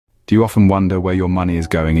Do you often wonder where your money is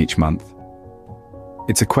going each month?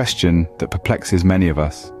 It's a question that perplexes many of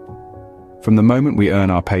us. From the moment we earn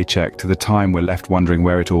our paycheck to the time we're left wondering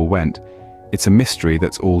where it all went, it's a mystery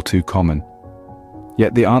that's all too common.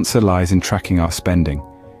 Yet the answer lies in tracking our spending.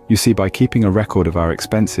 You see, by keeping a record of our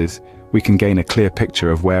expenses, we can gain a clear picture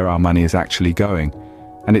of where our money is actually going,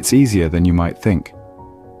 and it's easier than you might think.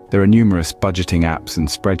 There are numerous budgeting apps and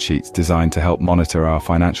spreadsheets designed to help monitor our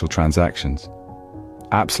financial transactions.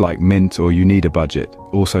 Apps like Mint or You Need a Budget,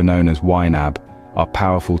 also known as YNAB, are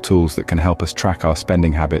powerful tools that can help us track our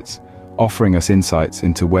spending habits, offering us insights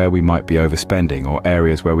into where we might be overspending or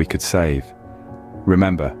areas where we could save.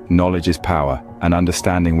 Remember, knowledge is power, and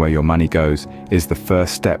understanding where your money goes is the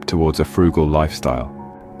first step towards a frugal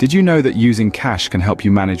lifestyle. Did you know that using cash can help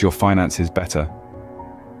you manage your finances better?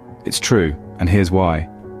 It's true, and here's why.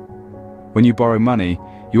 When you borrow money,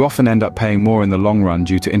 you often end up paying more in the long run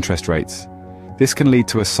due to interest rates. This can lead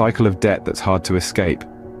to a cycle of debt that's hard to escape.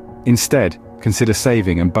 Instead, consider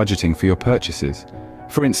saving and budgeting for your purchases.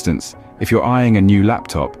 For instance, if you're eyeing a new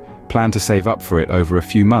laptop, plan to save up for it over a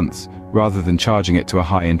few months, rather than charging it to a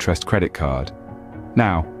high-interest credit card.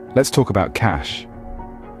 Now, let's talk about cash.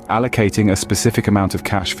 Allocating a specific amount of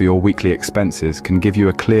cash for your weekly expenses can give you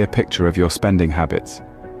a clear picture of your spending habits.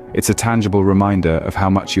 It's a tangible reminder of how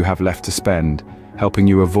much you have left to spend, helping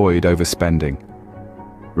you avoid overspending.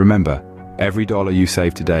 Remember, every dollar you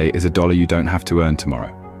save today is a dollar you don't have to earn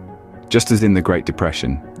tomorrow. Just as in the Great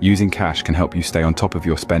Depression, using cash can help you stay on top of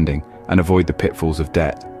your spending and avoid the pitfalls of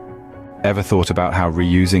debt. Ever thought about how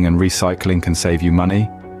reusing and recycling can save you money?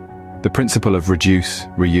 The principle of reduce,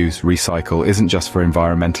 reuse, recycle isn't just for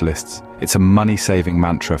environmentalists, it's a money-saving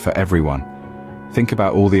mantra for everyone. Think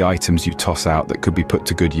about all the items you toss out that could be put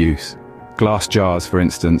to good use. Glass jars, for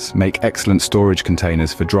instance, make excellent storage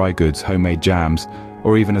containers for dry goods, homemade jams,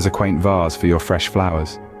 or even as a quaint vase for your fresh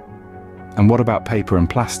flowers. And what about paper and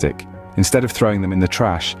plastic? Instead of throwing them in the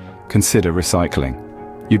trash, consider recycling.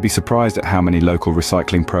 You'd be surprised at how many local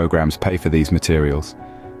recycling programs pay for these materials.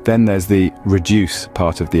 Then there's the reduce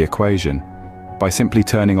part of the equation. By simply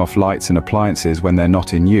turning off lights and appliances when they're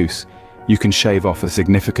not in use, you can shave off a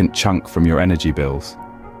significant chunk from your energy bills.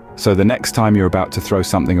 So the next time you're about to throw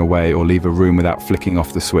something away or leave a room without flicking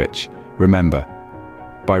off the switch, remember,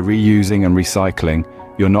 by reusing and recycling,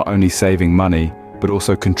 you're not only saving money, but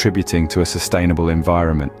also contributing to a sustainable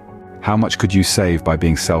environment. How much could you save by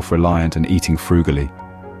being self-reliant and eating frugally?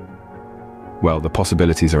 Well, the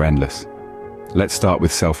possibilities are endless. Let's start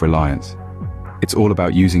with self-reliance. It's all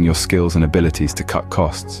about using your skills and abilities to cut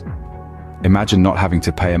costs. Imagine not having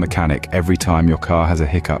to pay a mechanic every time your car has a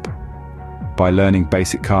hiccup. By learning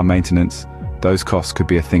basic car maintenance, those costs could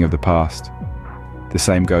be a thing of the past. The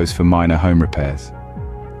same goes for minor home repairs.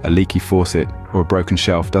 A leaky faucet or a broken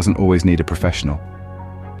shelf doesn't always need a professional.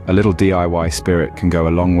 A little DIY spirit can go a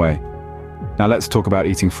long way. Now let's talk about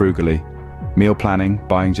eating frugally. Meal planning,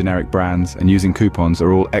 buying generic brands, and using coupons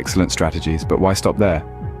are all excellent strategies, but why stop there?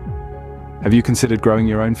 Have you considered growing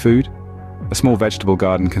your own food? A small vegetable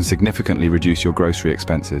garden can significantly reduce your grocery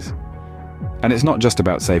expenses. And it's not just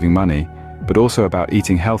about saving money, but also about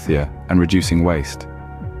eating healthier and reducing waste.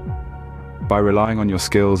 By relying on your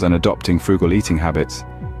skills and adopting frugal eating habits,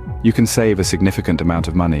 you can save a significant amount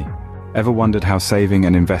of money. Ever wondered how saving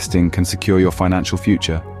and investing can secure your financial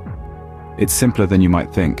future? It's simpler than you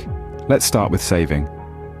might think. Let's start with saving.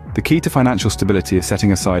 The key to financial stability is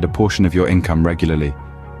setting aside a portion of your income regularly.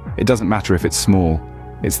 It doesn't matter if it's small,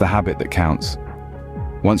 it's the habit that counts.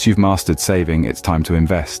 Once you've mastered saving, it's time to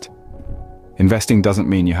invest. Investing doesn't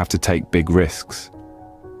mean you have to take big risks.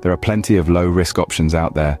 There are plenty of low-risk options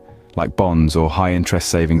out there, like bonds or high-interest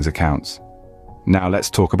savings accounts. Now let's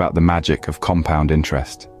talk about the magic of compound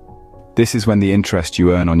interest. This is when the interest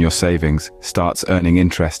you earn on your savings starts earning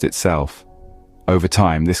interest itself. Over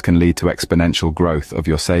time, this can lead to exponential growth of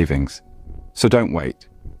your savings. So don't wait.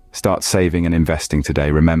 Start saving and investing today.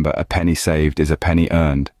 Remember, a penny saved is a penny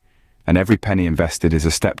earned, and every penny invested is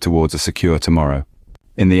a step towards a secure tomorrow.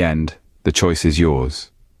 In the end, the choice is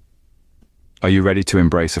yours. Are you ready to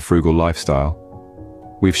embrace a frugal lifestyle?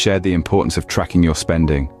 We've shared the importance of tracking your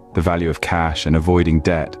spending, the value of cash and avoiding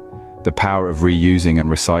debt, the power of reusing and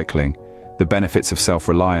recycling, the benefits of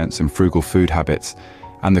self-reliance and frugal food habits,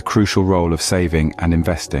 and the crucial role of saving and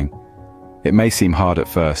investing. It may seem hard at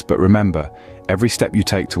first, but remember, every step you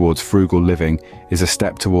take towards frugal living is a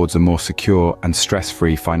step towards a more secure and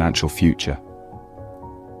stress-free financial future.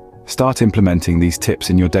 Start implementing these tips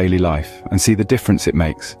in your daily life and see the difference it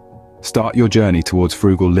makes. Start your journey towards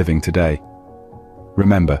frugal living today.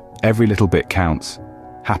 Remember, every little bit counts.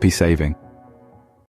 Happy saving.